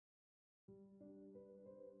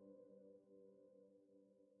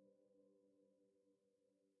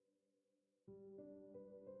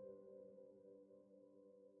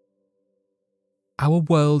Our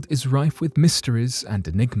world is rife with mysteries and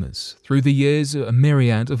enigmas. Through the years, a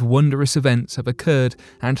myriad of wondrous events have occurred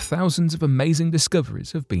and thousands of amazing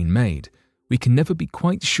discoveries have been made. We can never be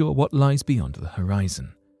quite sure what lies beyond the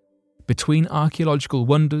horizon. Between archaeological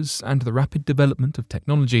wonders and the rapid development of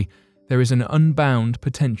technology, there is an unbound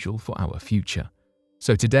potential for our future.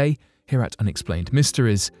 So today, here at Unexplained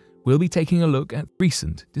Mysteries, we'll be taking a look at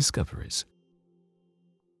recent discoveries.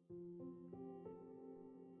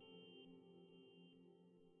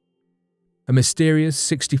 A mysterious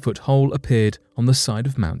 60-foot hole appeared on the side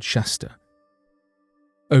of Mount Shasta.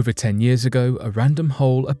 Over 10 years ago, a random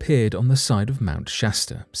hole appeared on the side of Mount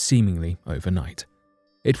Shasta, seemingly overnight.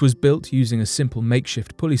 It was built using a simple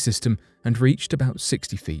makeshift pulley system and reached about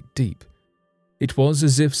 60 feet deep. It was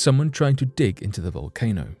as if someone tried to dig into the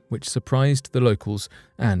volcano, which surprised the locals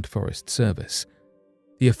and Forest Service.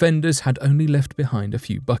 The offenders had only left behind a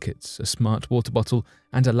few buckets, a smart water bottle,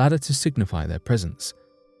 and a ladder to signify their presence.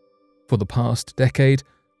 For the past decade,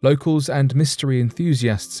 locals and mystery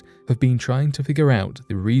enthusiasts have been trying to figure out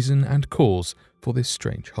the reason and cause for this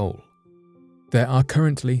strange hole. There are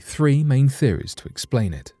currently three main theories to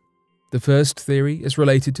explain it. The first theory is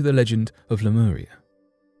related to the legend of Lemuria.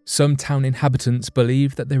 Some town inhabitants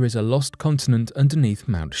believe that there is a lost continent underneath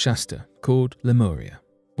Mount Shasta called Lemuria,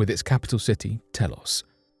 with its capital city, Telos.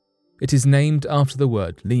 It is named after the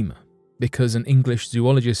word lemur, because an English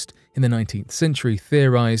zoologist in the 19th century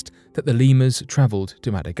theorized that the lemurs travelled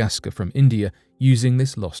to Madagascar from India using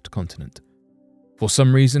this lost continent. For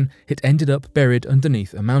some reason, it ended up buried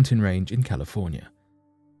underneath a mountain range in California.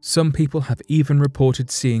 Some people have even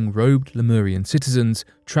reported seeing robed Lemurian citizens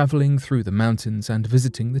travelling through the mountains and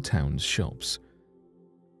visiting the town's shops.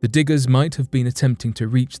 The diggers might have been attempting to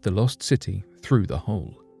reach the lost city through the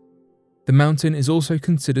hole. The mountain is also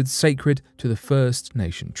considered sacred to the First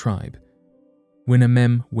Nation tribe,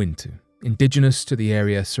 Wintu, indigenous to the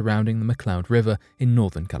area surrounding the McCloud River in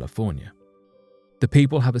Northern California. The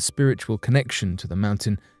people have a spiritual connection to the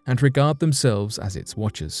mountain and regard themselves as its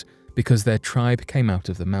watchers, because their tribe came out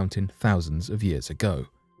of the mountain thousands of years ago.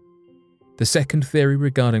 The second theory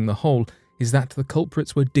regarding the hole is that the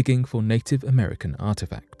culprits were digging for Native American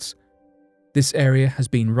artifacts. This area has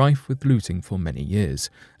been rife with looting for many years,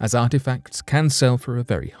 as artifacts can sell for a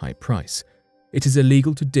very high price. It is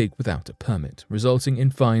illegal to dig without a permit, resulting in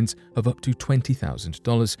fines of up to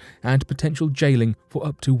 $20,000 and potential jailing for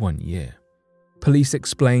up to 1 year. Police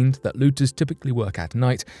explained that looters typically work at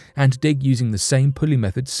night and dig using the same pulley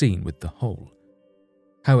method seen with the hole.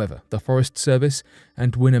 However, the Forest Service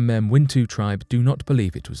and Wintu tribe do not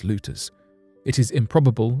believe it was looters. It is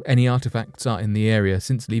improbable any artifacts are in the area,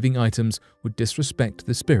 since leaving items would disrespect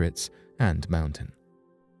the spirits and mountain.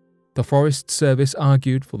 The Forest Service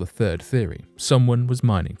argued for the third theory: someone was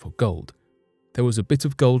mining for gold. There was a bit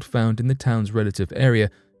of gold found in the town's relative area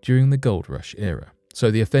during the gold rush era, so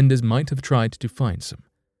the offenders might have tried to find some.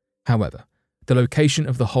 However, the location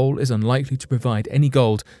of the hole is unlikely to provide any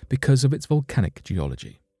gold because of its volcanic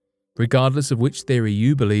geology. Regardless of which theory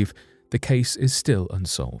you believe, the case is still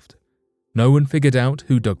unsolved. No one figured out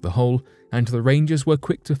who dug the hole, and the rangers were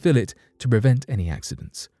quick to fill it to prevent any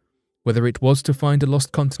accidents. Whether it was to find a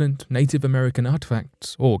lost continent, Native American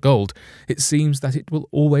artifacts, or gold, it seems that it will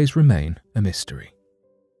always remain a mystery.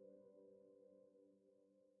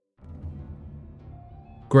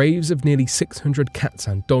 Graves of nearly 600 cats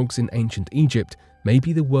and dogs in ancient Egypt may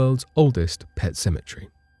be the world's oldest pet cemetery.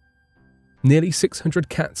 Nearly 600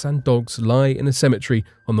 cats and dogs lie in a cemetery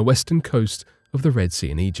on the western coast of the Red Sea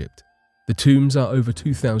in Egypt. The tombs are over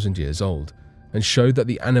 2,000 years old and show that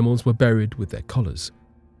the animals were buried with their collars.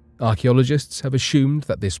 Archaeologists have assumed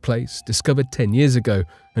that this place, discovered 10 years ago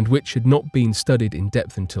and which had not been studied in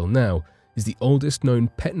depth until now, is the oldest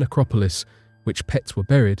known pet necropolis which pets were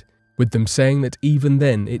buried, with them saying that even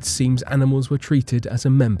then it seems animals were treated as a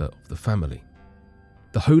member of the family.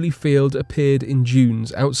 The holy field appeared in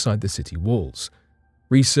dunes outside the city walls.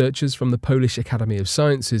 Researchers from the Polish Academy of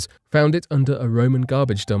Sciences found it under a Roman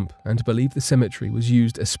garbage dump and believe the cemetery was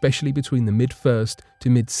used especially between the mid-1st to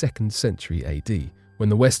mid-2nd century AD, when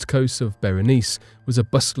the west coast of Berenice was a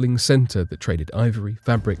bustling centre that traded ivory,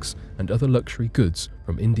 fabrics, and other luxury goods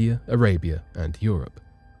from India, Arabia, and Europe.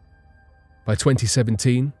 By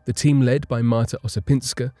 2017, the team led by Marta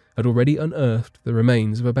Osipinska had already unearthed the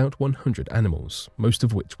remains of about 100 animals, most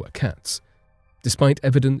of which were cats. Despite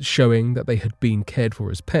evidence showing that they had been cared for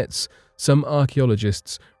as pets, some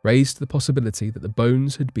archaeologists raised the possibility that the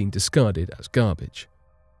bones had been discarded as garbage.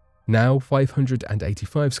 Now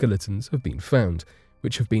 585 skeletons have been found,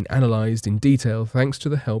 which have been analysed in detail thanks to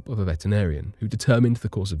the help of a veterinarian who determined the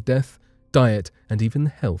cause of death, diet, and even the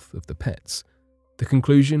health of the pets. The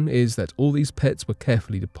conclusion is that all these pets were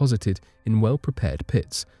carefully deposited in well-prepared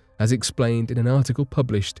pits, as explained in an article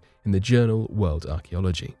published in the journal World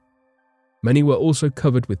Archaeology. Many were also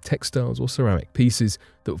covered with textiles or ceramic pieces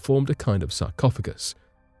that formed a kind of sarcophagus.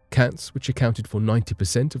 Cats, which accounted for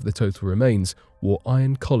 90% of the total remains, wore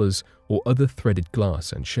iron collars or other threaded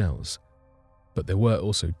glass and shells. But there were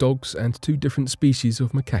also dogs and 2 different species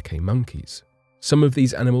of macaque monkeys. Some of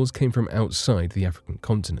these animals came from outside the African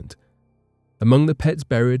continent. Among the pets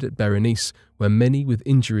buried at Berenice were many with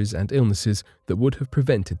injuries and illnesses that would have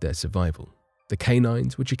prevented their survival. The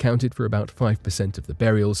canines, which accounted for about 5% of the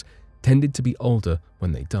burials, tended to be older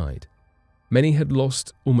when they died. Many had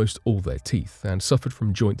lost almost all their teeth and suffered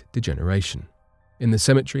from joint degeneration. In the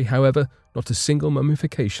cemetery, however, not a single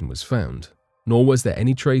mummification was found, nor was there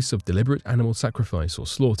any trace of deliberate animal sacrifice or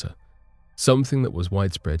slaughter, something that was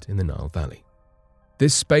widespread in the Nile Valley.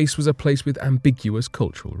 This space was a place with ambiguous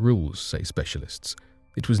cultural rules, say specialists.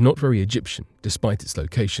 It was not very Egyptian, despite its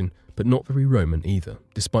location, but not very Roman either,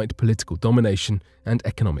 despite political domination and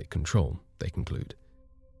economic control, they conclude.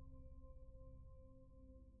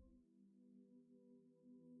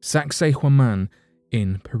 Sac Sehuaman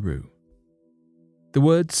in Peru. The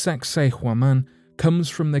word Sac Sehuaman comes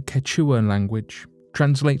from the Quechua language,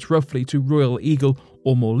 translates roughly to royal eagle,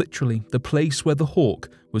 or more literally, the place where the hawk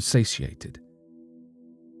was satiated.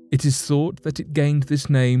 It is thought that it gained this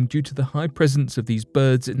name due to the high presence of these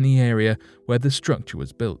birds in the area where the structure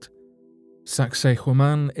was built. Sac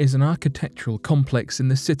Sehuaman is an architectural complex in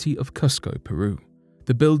the city of Cusco, Peru.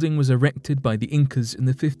 The building was erected by the Incas in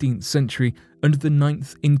the 15th century under the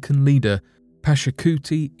 9th Incan leader,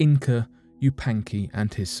 Pachacuti Inca Yupanqui,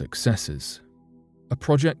 and his successors. A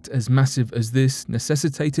project as massive as this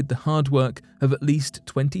necessitated the hard work of at least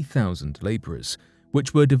 20,000 labourers,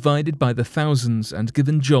 which were divided by the thousands and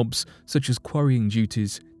given jobs such as quarrying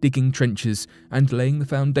duties, digging trenches, and laying the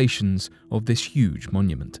foundations of this huge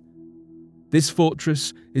monument. This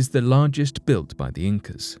fortress is the largest built by the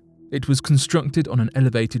Incas. It was constructed on an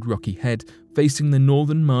elevated rocky head facing the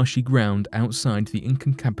northern marshy ground outside the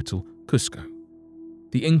Incan capital, Cusco.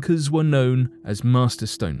 The Incas were known as master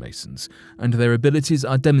stonemasons, and their abilities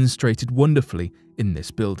are demonstrated wonderfully in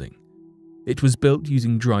this building. It was built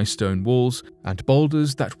using dry stone walls and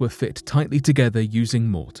boulders that were fit tightly together using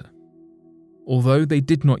mortar. Although they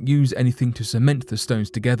did not use anything to cement the stones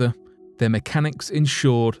together, their mechanics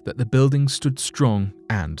ensured that the building stood strong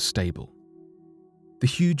and stable. The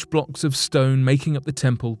huge blocks of stone making up the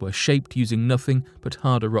temple were shaped using nothing but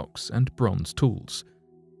harder rocks and bronze tools.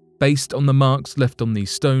 Based on the marks left on these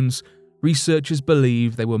stones, researchers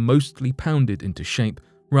believe they were mostly pounded into shape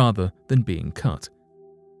rather than being cut.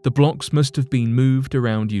 The blocks must have been moved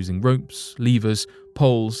around using ropes, levers,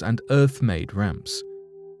 poles, and earth-made ramps.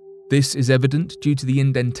 This is evident due to the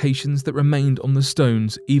indentations that remained on the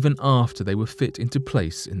stones even after they were fit into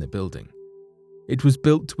place in the building. It was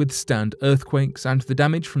built to withstand earthquakes and the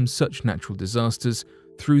damage from such natural disasters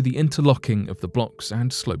through the interlocking of the blocks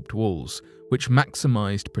and sloped walls, which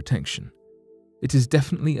maximized protection. It is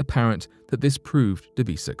definitely apparent that this proved to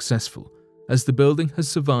be successful, as the building has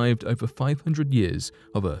survived over 500 years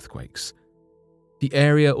of earthquakes. The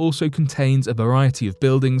area also contains a variety of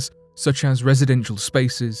buildings, such as residential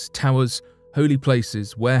spaces, towers, holy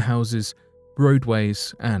places, warehouses,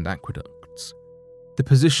 roadways, and aqueducts. The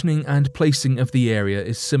positioning and placing of the area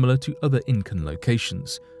is similar to other Incan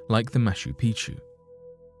locations, like the Machu Picchu.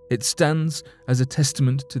 It stands as a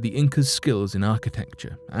testament to the Incas' skills in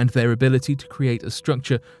architecture and their ability to create a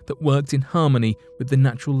structure that worked in harmony with the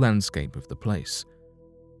natural landscape of the place.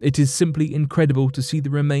 It is simply incredible to see the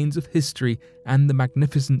remains of history and the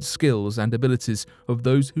magnificent skills and abilities of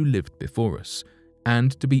those who lived before us,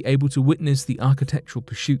 and to be able to witness the architectural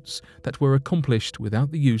pursuits that were accomplished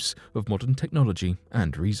without the use of modern technology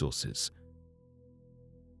and resources.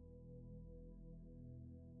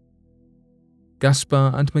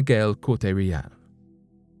 Gaspar and Miguel Corte-Real.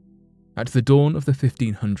 At the dawn of the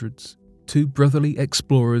 1500s, 2 brotherly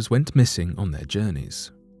explorers went missing on their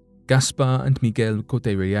journeys. Gaspar and Miguel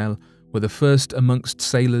Corte-Real were the first amongst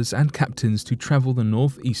sailors and captains to travel the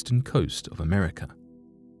northeastern coast of America.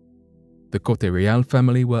 The Corte-Real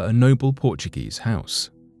family were a noble Portuguese house.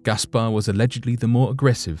 Gaspar was allegedly the more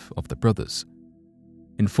aggressive of the brothers.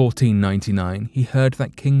 In 1499, he heard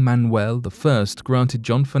that King Manuel I granted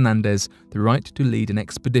John Fernandez the right to lead an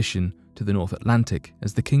expedition to the North Atlantic,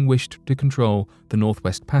 as the king wished to control the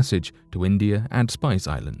Northwest Passage to India and Spice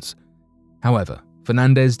Islands. However,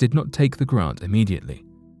 Fernandez did not take the grant immediately,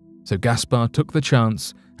 so Gaspar took the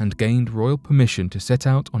chance and gained royal permission to set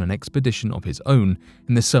out on an expedition of his own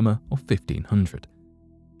in the summer of 1500.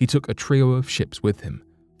 He took a trio of ships with him,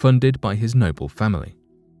 funded by his noble family.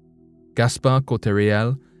 Gaspar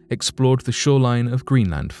Corteriel explored the shoreline of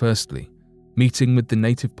Greenland firstly, meeting with the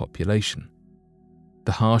native population.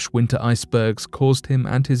 The harsh winter icebergs caused him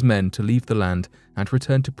and his men to leave the land and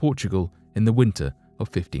return to Portugal in the winter of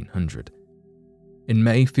 1500. In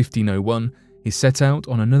May 1501, he set out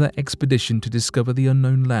on another expedition to discover the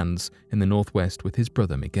unknown lands in the northwest with his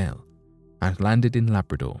brother Miguel, and landed in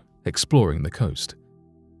Labrador, exploring the coast.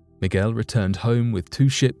 Miguel returned home with 2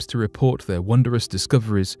 ships to report their wondrous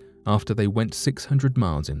discoveries after they went 600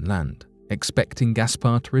 miles inland, expecting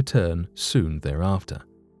Gaspar to return soon thereafter.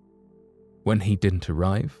 When he didn't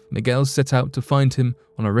arrive, Miguel set out to find him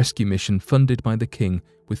on a rescue mission funded by the king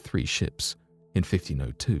with 3 ships in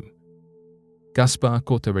 1502. Gaspar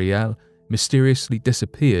Corteriel mysteriously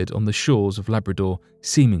disappeared on the shores of Labrador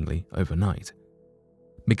seemingly overnight.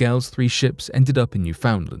 Miguel's 3 ships ended up in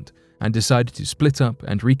Newfoundland and decided to split up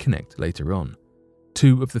and reconnect later on.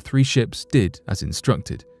 2 of the 3 ships did as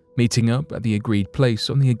instructed, meeting up at the agreed place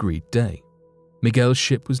on the agreed day. Miguel's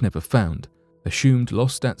ship was never found, assumed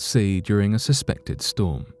lost at sea during a suspected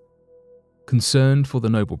storm. Concerned for the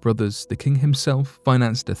noble brothers, the king himself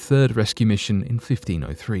financed a 3rd rescue mission in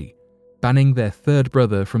 1503, banning their 3rd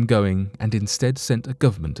brother from going and instead sent a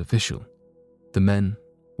government official. The men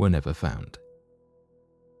were never found.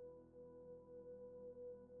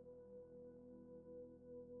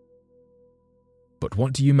 But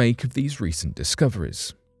what do you make of these recent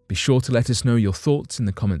discoveries? Be sure to let us know your thoughts in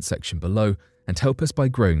the comments section below and help us by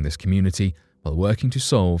growing this community while working to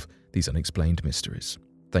solve these unexplained mysteries.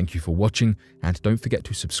 Thank you for watching, and don't forget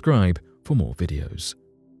to subscribe for more videos.